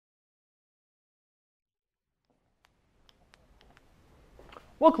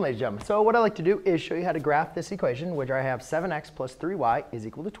Welcome, ladies and gentlemen. So what I like to do is show you how to graph this equation, which I have 7x plus 3y is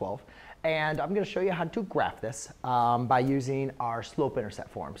equal to 12. And I'm going to show you how to graph this by using our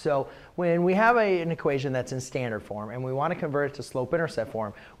slope-intercept form. So when we have an equation that's in standard form and we want to convert it to slope-intercept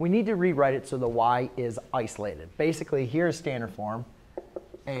form, we need to rewrite it so the y is isolated. Basically, here's standard form,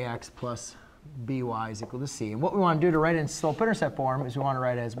 ax plus by is equal to c. And what we want to do to write it in slope-intercept form is we want to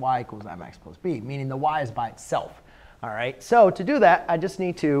write it as y equals mx plus b, meaning the y is by itself. All right, so to do that, I just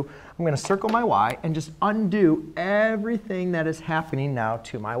need to, I'm going to circle my y and just undo everything that is happening now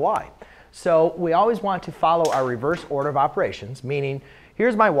to my y. So we always want to follow our reverse order of operations, meaning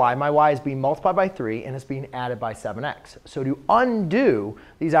here's my y is being multiplied by 3 and it's being added by 7x. So to undo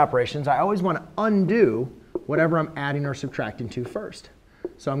these operations, I always want to undo whatever I'm adding or subtracting to first.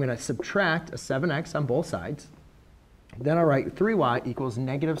 So I'm going to subtract a 7x on both sides. Then I'll write 3y equals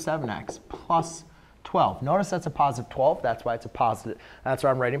negative 7x plus 12. Notice that's a positive 12. That's why it's a positive. That's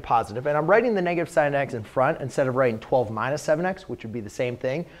why I'm writing positive. And I'm writing the negative sign x in front instead of writing 12 minus 7x, which would be the same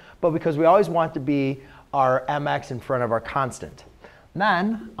thing. But because we always want to be our mx in front of our constant.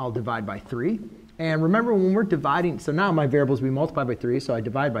 Then I'll divide by 3. And remember when we're dividing, so now my variables will be multiplied by 3, so I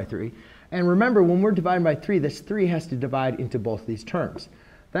divide by 3. And remember when we're dividing by 3, this 3 has to divide into both these terms.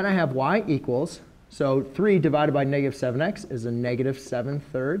 Then I have y equals, so 3 divided by negative 7x is a negative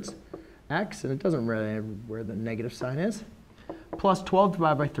 7/3 x, and it doesn't really matter where the negative sign is, plus 12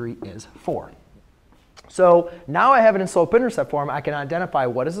 divided by 3 is 4. So now I have it in slope-intercept form. I can identify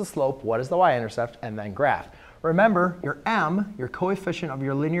what is the slope, what is the y-intercept, and then graph. Remember, your m, your coefficient of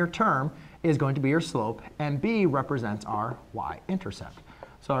your linear term, is going to be your slope, and b represents our y-intercept.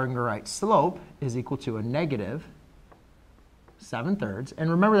 So I'm going to write slope is equal to a negative 7/3.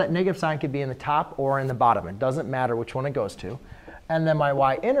 And remember that negative sign could be in the top or in the bottom. It doesn't matter which one it goes to. And then my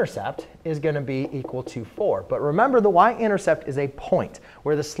y-intercept is going to be equal to 4. But remember, the y-intercept is a point,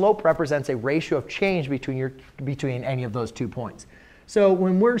 where the slope represents a ratio of change between any of those 2 points. So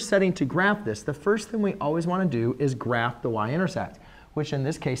when we're setting to graph this, the first thing we always want to do is graph the y-intercept, which in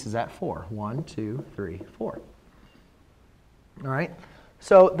this case is at 4. 1, 2, 3, 4. All right.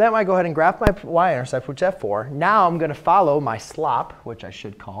 So then I go ahead and graph my y-intercept, which is at 4. Now I'm going to follow my slop, which I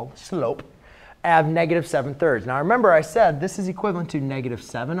should call slope, of negative 7/3. Now remember I said this is equivalent to negative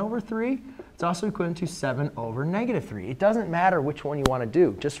 7 over 3. It's also equivalent to 7 over negative 3. It doesn't matter which one you want to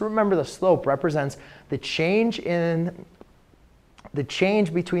do. Just remember the slope represents the change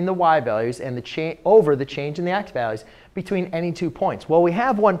between the y values and over the change in the x values between any 2 points. Well, we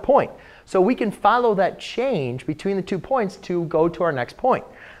have 1 point. So we can follow that change between the 2 points to go to our next point.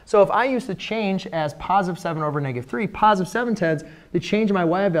 So if I use the change as positive 7 over negative 3, positive 7 tells the change in my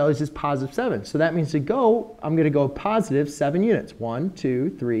y values is positive 7. So that means I'm going to go positive 7 units. 1, 2,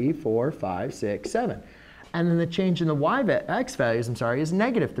 3, 4, 5, 6, 7. And then the change in the x values, is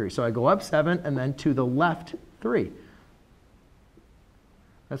negative 3. So I go up 7 and then to the left 3.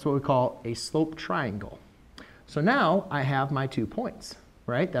 That's what we call a slope triangle. So now I have my 2 points,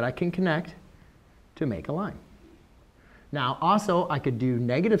 right, that I can connect to make a line. Now, also, I could do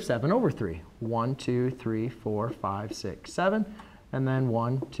negative 7 over 3. 1, 2, 3, 4, 5, 6, 7. And then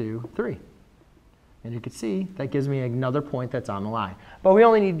 1, 2, 3. And you can see that gives me another point that's on the line. But we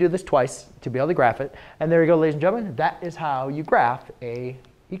only need to do this twice to be able to graph it. And there you go, ladies and gentlemen. That is how you graph an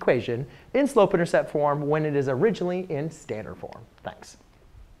equation in slope-intercept form when it is originally in standard form. Thanks.